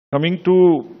Coming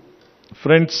to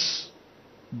friends,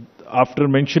 after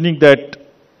mentioning that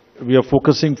we are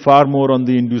focusing far more on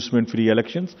the inducement-free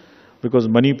elections, because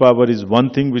money power is one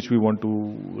thing which we want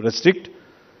to restrict.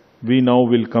 We now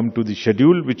will come to the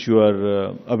schedule which you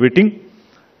are awaiting,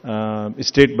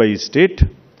 state by state.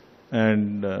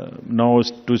 And now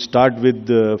to start with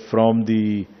from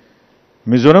the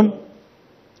Mizoram,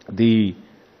 the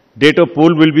date of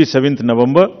poll will be 7th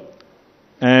November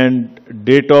and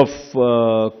date of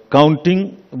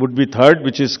counting would be 3rd,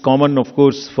 which is common of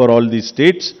course for all these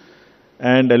states,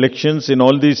 and elections in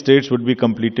all these states would be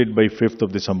completed by 5th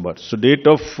of December. So date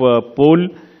of poll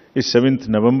is 7th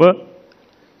November.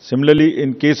 Similarly,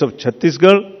 in case of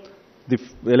Chhattisgarh, the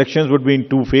elections would be in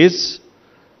 2 phases.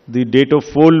 The date of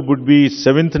poll would be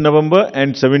 7th November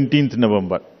and 17th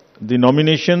November. The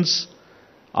nominations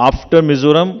after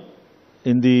Mizoram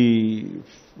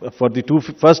for the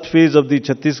first phase of the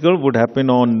Chhattisgarh would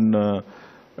happen on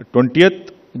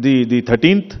 20th, the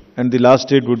 13th, and the last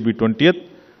date would be 20th.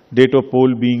 Date of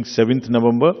poll being 7th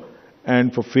November,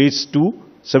 and for phase 2,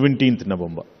 17th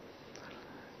November.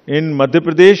 In Madhya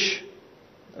Pradesh,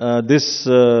 this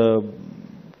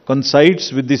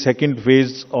coincides with the second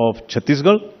phase of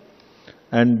Chhattisgarh,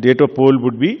 and date of poll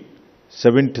would be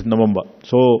 7th November.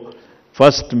 So,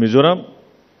 first Mizoram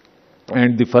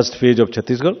and the first phase of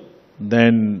Chhattisgarh,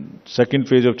 then second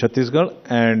phase of Chhattisgarh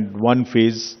and one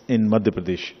phase in Madhya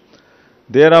Pradesh.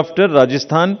 Thereafter,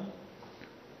 Rajasthan,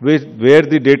 where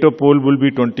the date of poll will be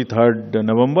 23rd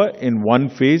November in one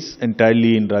phase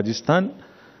entirely in Rajasthan.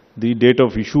 The date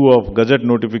of issue of Gazette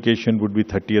notification would be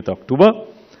 30th October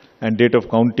and date of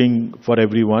counting for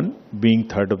everyone being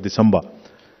 3rd of December.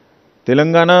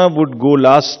 Telangana would go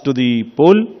last to the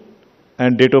poll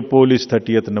and date of poll is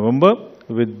 30th November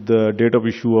with the date of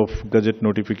issue of Gazette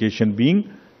notification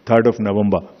being 3rd of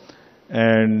November.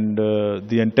 And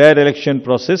the entire election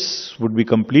process would be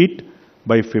complete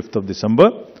by 5th of December.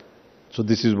 So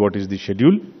this is what is the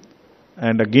schedule.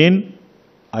 And again,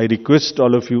 I request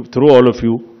all of you, through all of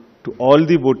you, to all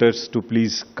the voters to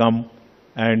please come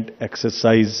and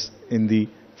exercise in the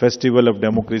festival of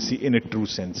democracy in a true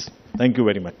sense. Thank you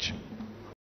very much.